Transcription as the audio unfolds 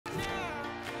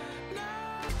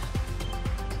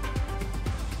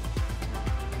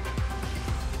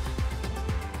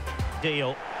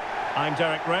deal. I'm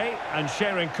Derek Ray, and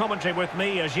sharing commentary with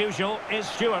me, as usual, is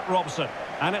Stuart Robson.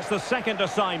 And it's the second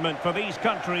assignment for these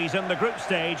countries in the group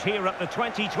stage here at the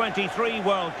 2023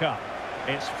 World Cup.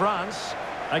 It's France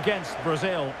against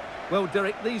Brazil. Well,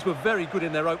 Derek, these were very good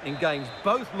in their opening games.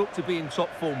 Both look to be in top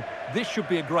form. This should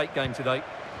be a great game today.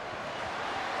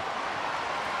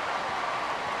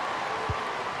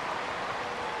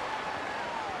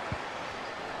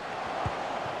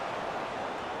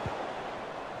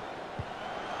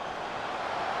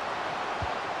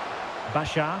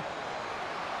 Bashar.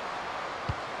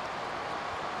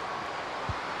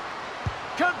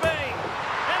 Could be!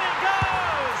 And it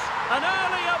goes! An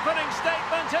early opening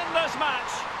statement in this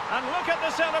match. And look at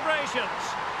the celebrations.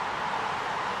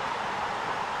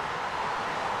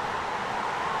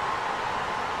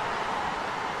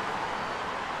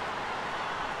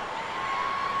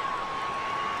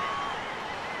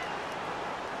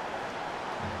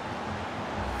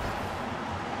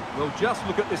 Well, just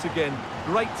look at this again.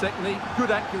 Great technique, good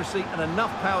accuracy, and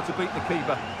enough power to beat the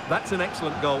keeper. That's an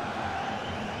excellent goal.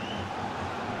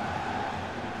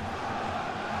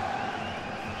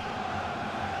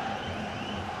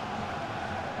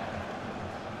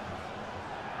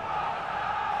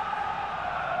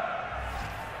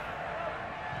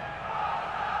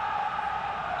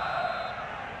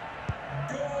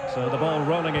 So the ball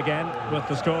rolling again with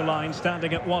the scoreline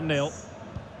standing at 1-0.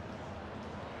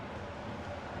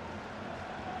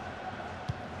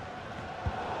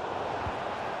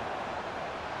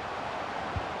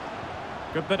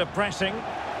 Good bit of pressing.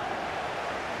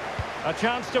 A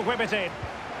chance to whip it in.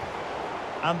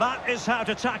 And that is how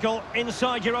to tackle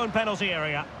inside your own penalty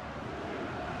area.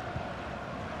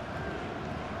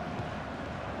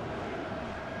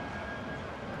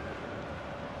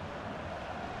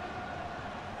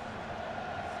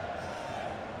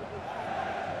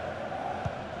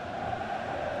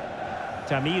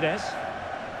 Tamires.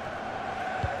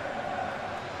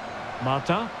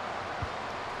 Marta.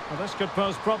 Well, this could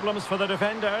pose problems for the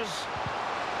defenders.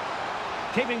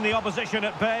 Keeping the opposition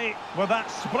at bay with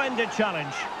that splendid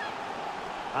challenge.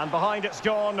 And behind it's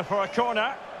gone for a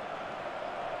corner.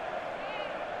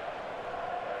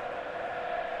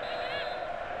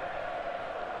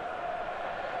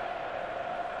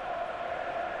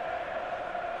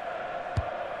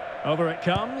 Over it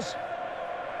comes.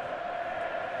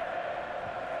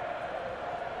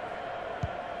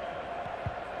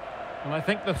 Well, I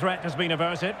think the threat has been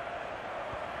averted.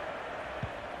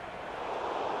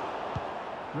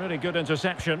 Really good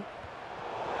interception.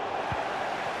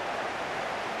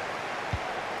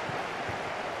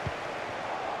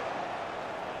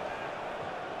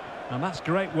 And that's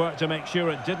great work to make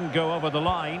sure it didn't go over the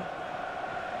line.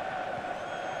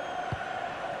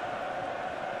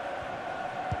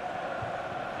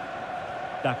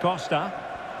 Da Costa.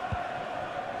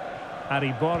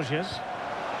 Harry Borges.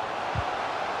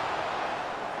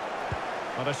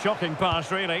 What a shocking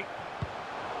pass, really.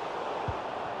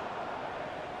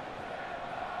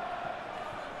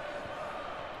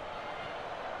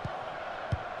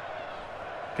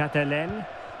 Catalan.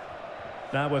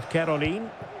 Now with Caroline.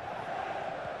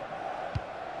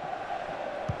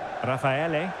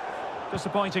 Raffaele.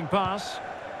 Disappointing pass.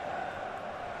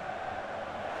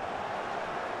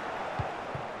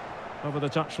 Over the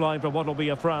touchline for what will be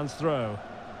a France throw.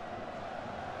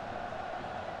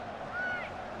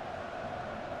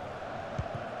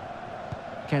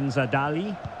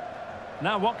 Kenzadali.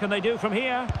 Now what can they do from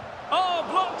here? Oh,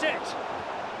 blocked it!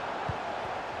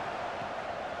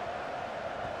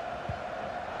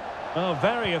 Oh,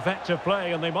 very effective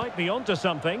play, and they might be onto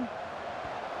something.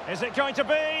 Is it going to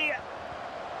be?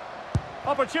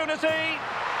 Opportunity!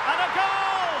 And a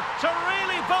goal! To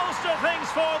really bolster things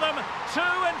for them. 2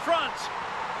 in front.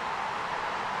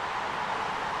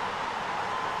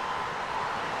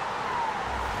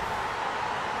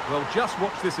 Well, just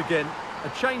watch this again. A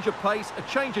change of pace, a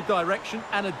change of direction,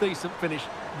 and a decent finish.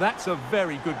 That's a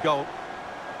very good goal. Goal.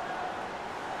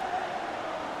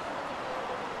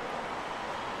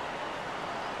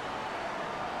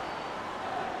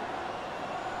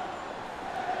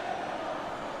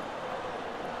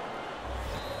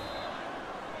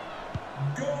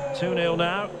 2-0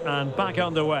 now, and back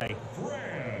underway.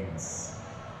 France.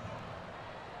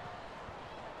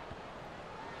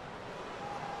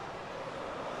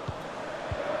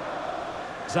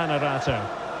 Zanerato.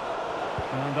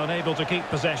 And unable to keep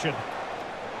possession.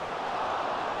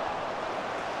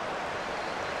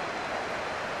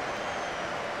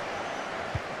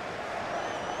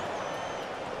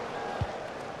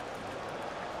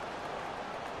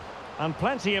 And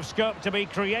plenty of scope to be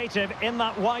creative in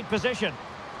that wide position.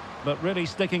 But really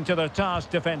sticking to their task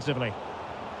defensively.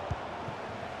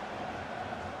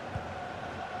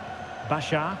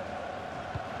 Basha.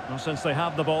 Well, since they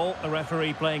have the ball, the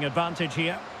referee playing advantage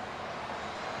here.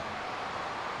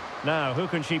 Now, who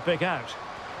can she pick out?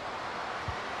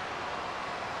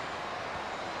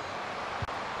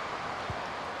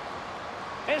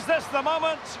 Is this the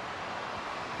moment?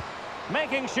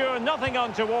 Making sure nothing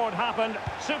untoward happened.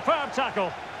 Superb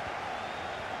tackle.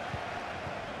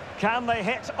 Can they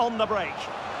hit on the break?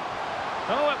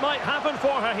 Oh, it might happen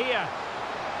for her here.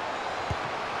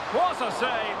 What a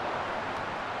save.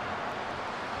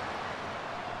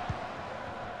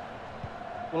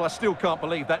 Well, I still can't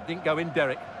believe that didn't go in,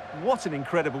 Derek. What an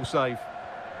incredible save.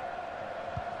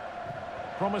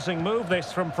 Promising move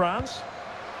this from France.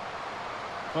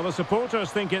 Well, the supporters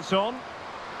think it's on.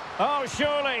 Oh,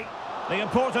 surely. The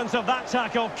importance of that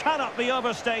tackle cannot be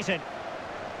overstated.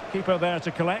 Keeper there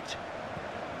to collect.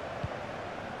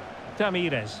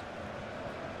 Tamires.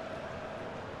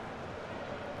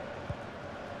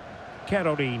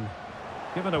 Caroline.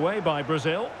 Given away by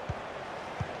Brazil.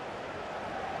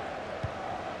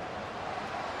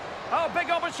 Oh, big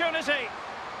opportunity.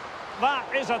 That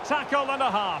is a tackle and a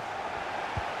half.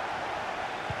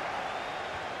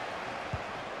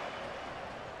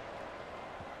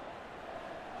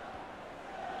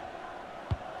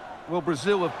 Well,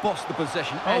 Brazil have bossed the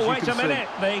possession, as you can see. Oh, wait a minute.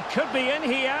 They could be in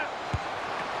here.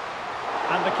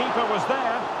 And the keeper was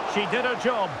there. She did her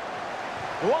job.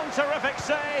 One terrific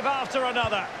save after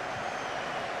another.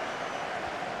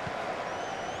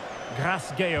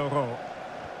 Grace Gueiro.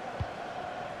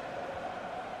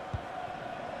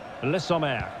 Le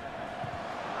Sommer.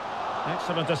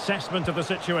 Excellent assessment of the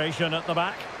situation at the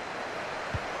back.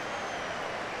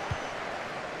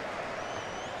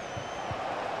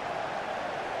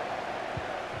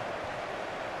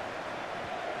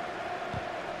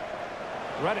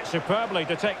 Read it superbly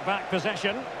to take back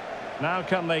possession. Now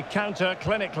can they counter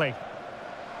clinically?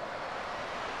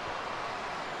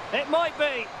 It might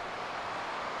be.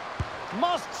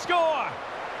 Must score.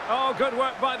 Oh, good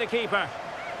work by the keeper.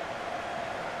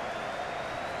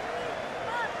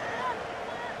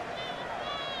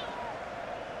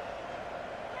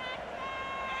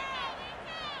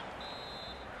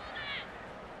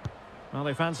 Well,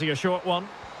 they fancy a short one.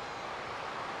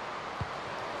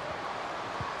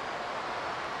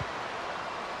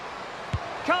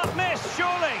 Can't miss,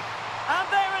 surely. And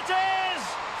there it is!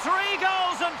 3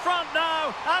 goals in front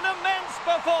now. An immense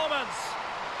performance.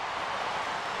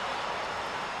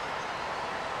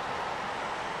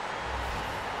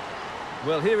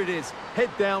 Well, here it is.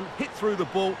 Head down, hit through the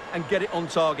ball and get it on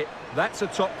target. That's a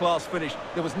top-class finish.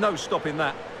 There was no stopping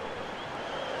that.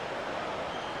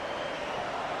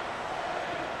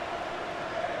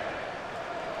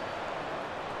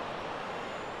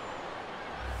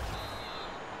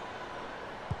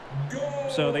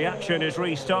 So the action is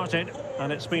restarted,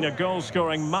 and it's been a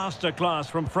goal-scoring masterclass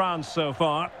from France so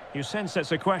far. You sense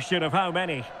it's a question of how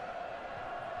many.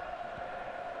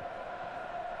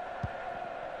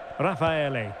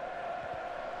 Raffaele.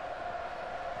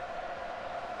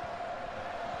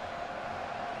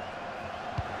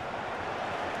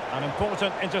 An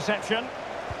important interception.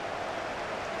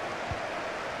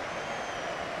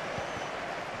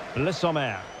 Le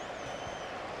Sommer.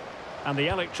 And the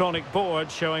electronic board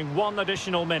showing 1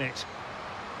 additional minute.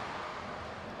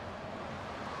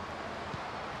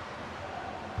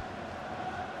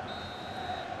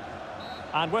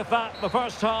 And with that, the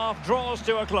first half draws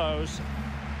to a close.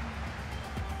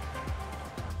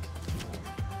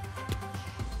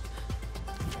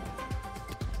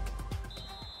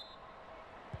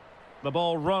 The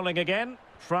ball rolling again.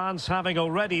 France having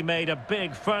already made a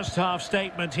big first half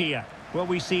statement here. Will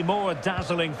we see more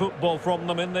dazzling football from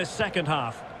them in this second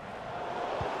half?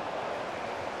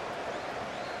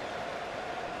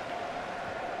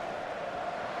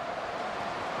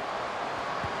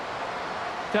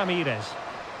 Tamires.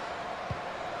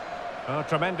 Oh,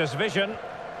 tremendous vision.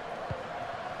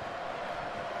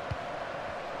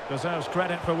 Deserves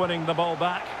credit for winning the ball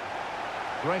back.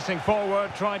 Racing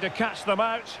forward, trying to catch them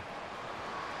out.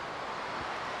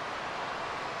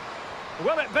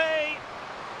 Will it be?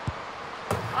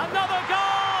 Another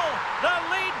goal! The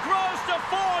lead grows to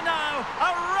 4 now.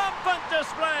 A rampant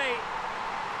display.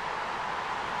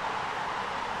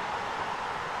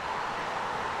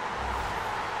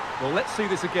 Well, let's see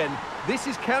this again. This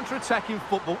is counter-attacking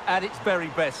football at its very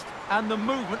best. And the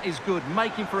movement is good,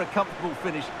 making for a comfortable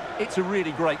finish. It's a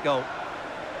really great goal.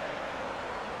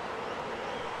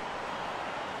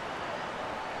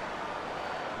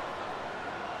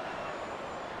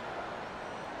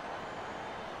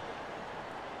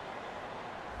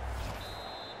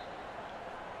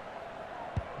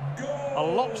 A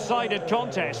lopsided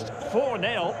contest,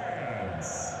 4-0.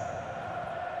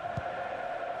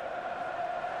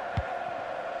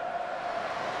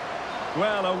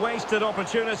 Well, a wasted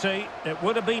opportunity. It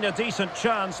would have been a decent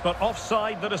chance, but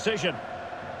offside the decision.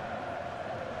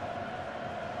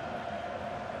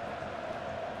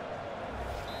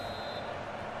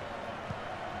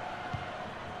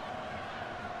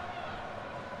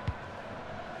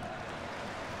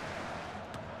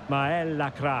 Maël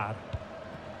Lacrar.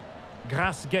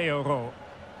 Grasgueiro.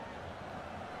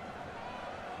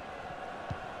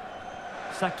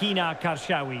 Sakina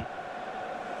Karshawi.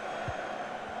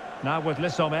 Now with Le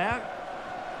Sommer.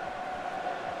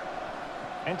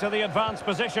 Into the advanced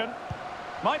position.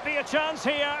 Might be a chance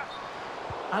here.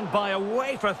 And by a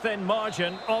wafer-thin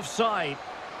margin, offside.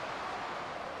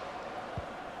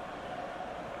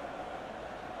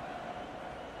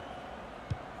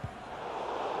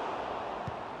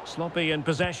 Sloppy in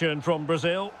possession from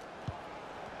Brazil.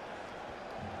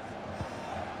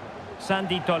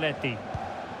 Sandy Toletti.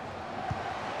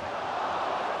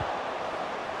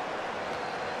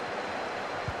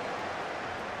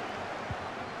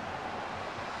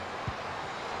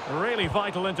 Really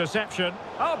vital interception.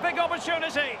 Oh, big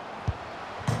opportunity.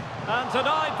 And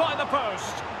denied by the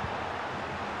post.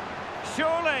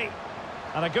 Surely.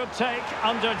 And a good take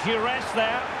under duress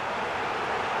there.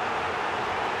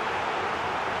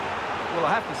 Well,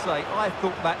 I have to say, I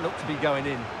thought that looked to be going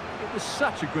in. It was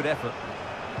such a good effort.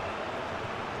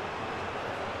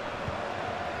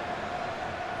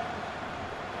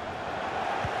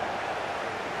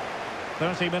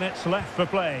 .30 left for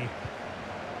play.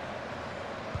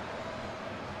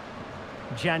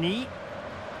 Gianni.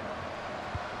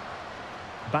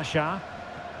 Basha.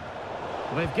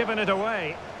 They've given it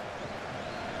away.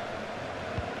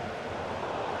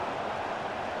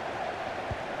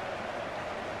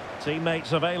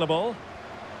 Teammates available.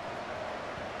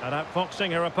 And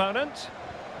outfoxing her opponent.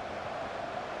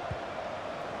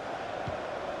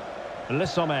 Le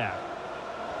Sommer.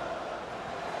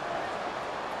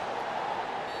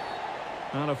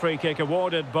 And a free kick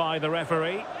awarded by the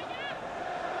referee.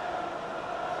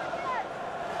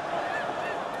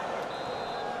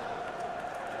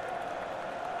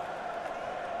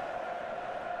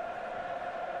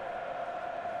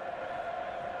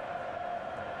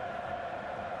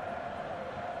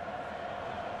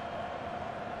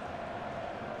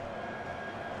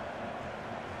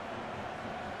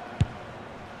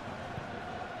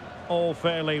 All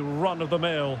fairly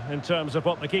run-of-the-mill in terms of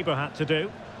what the keeper had to do.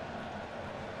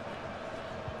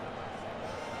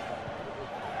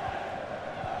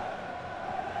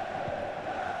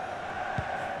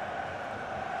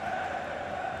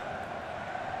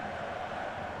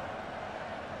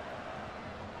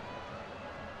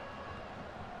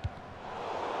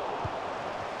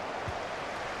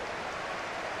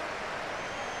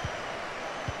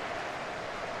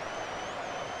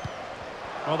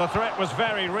 Well, the threat was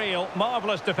very real.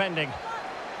 Marvellous defending.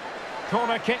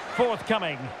 Corner kick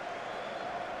forthcoming.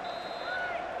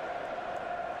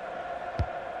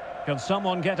 Can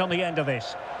someone get on the end of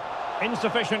this?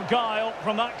 Insufficient guile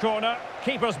from that corner.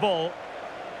 Keeper's ball.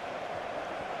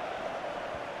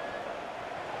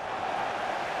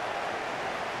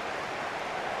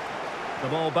 The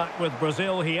ball back with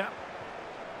Brazil here.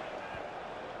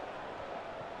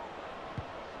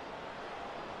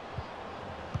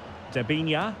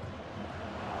 Debinha.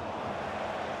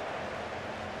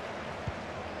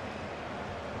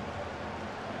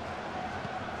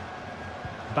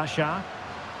 Basha.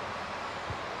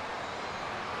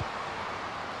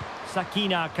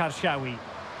 Sakina Karshawi.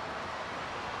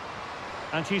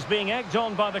 And she's being egged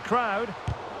on by the crowd.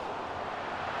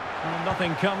 And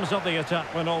nothing comes of the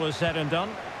attack when all is said and done.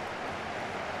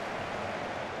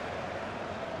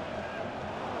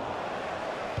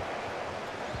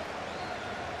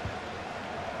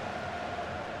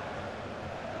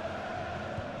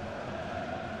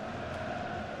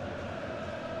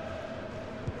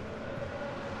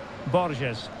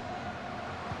 Borges.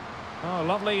 Oh,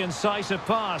 lovely incisive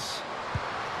pass.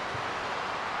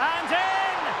 And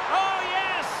in! Oh,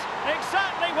 yes!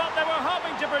 Exactly what they were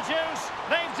hoping to produce.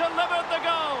 They've delivered the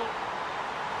goal.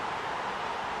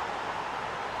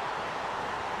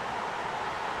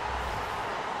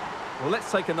 Well,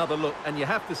 let's take another look, and you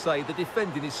have to say the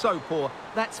defending is so poor.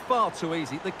 That's far too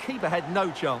easy. The keeper had no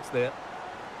chance there.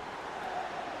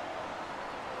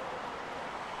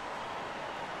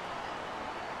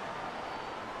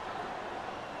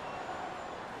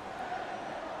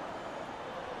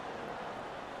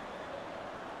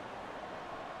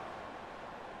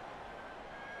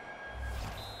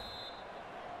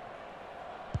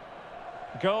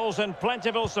 Goals in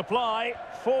plentiful supply.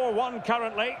 4-1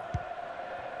 currently.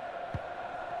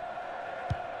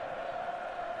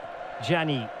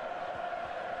 Gianni.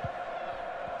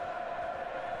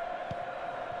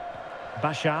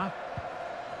 Bashar.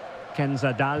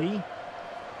 Kenzadali.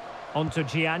 Onto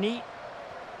Gianni.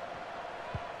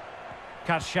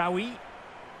 Karshawi.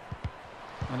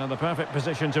 Another perfect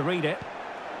position to read it.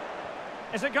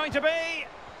 Is it going to be?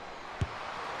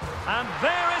 And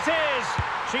there it is!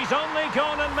 She's only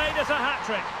gone and made it a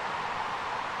hat-trick.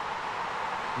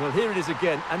 Well, here it is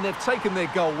again, and they've taken their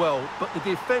goal well, but the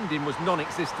defending was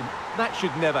non-existent. That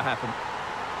should never happen.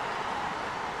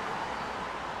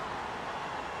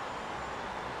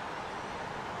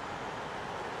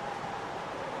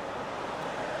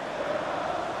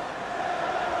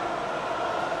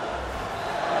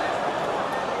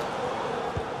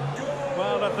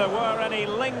 Well, if there were any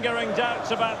lingering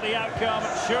doubts about the outcome,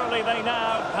 surely they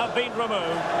now have been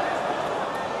removed.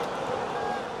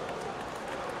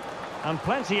 And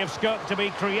plenty of scope to be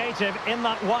creative in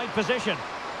that wide position.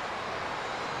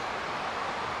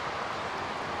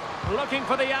 Looking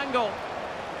for the angle.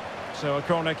 So a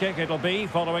corner kick it'll be,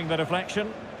 following the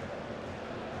deflection.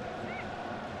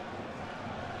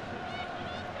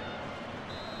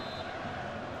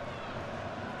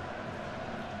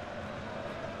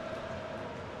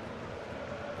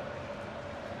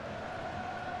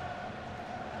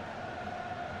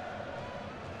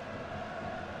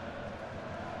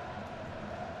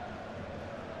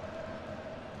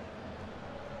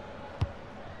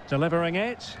 Delivering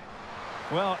it.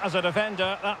 Well, as a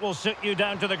defender, that will sit you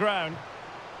down to the ground.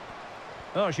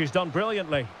 Oh, she's done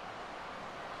brilliantly.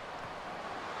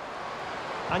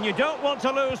 And you don't want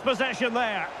to lose possession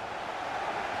there.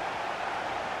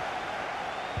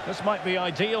 This might be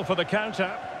ideal for the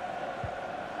counter.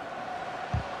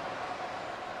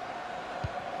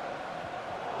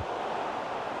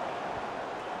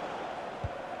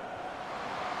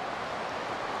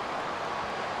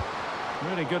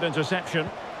 Really good interception.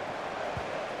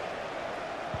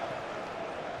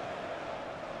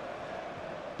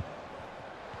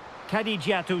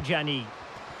 Eugenie.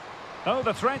 Oh,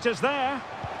 the threat is there.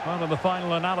 Well, in the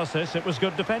final analysis, it was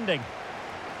good defending.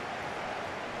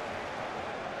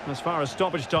 As far as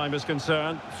stoppage time is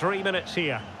concerned, 3 minutes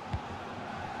here.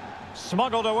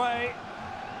 Smuggled away.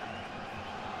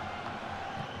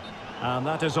 And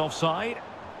that is offside.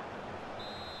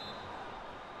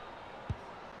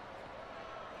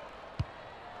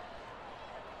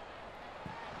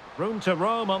 Room to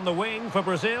roam on the wing for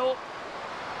Brazil.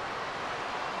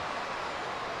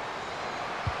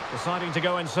 Deciding to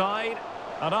go inside,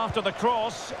 and after the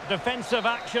cross, defensive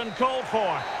action called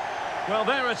for. Well,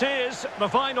 there it is, the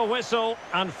final whistle,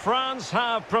 and France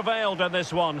have prevailed in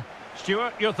this one.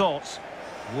 Stuart, your thoughts?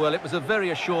 Well, it was a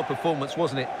very assured performance,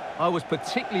 wasn't it? I was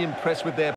particularly impressed with their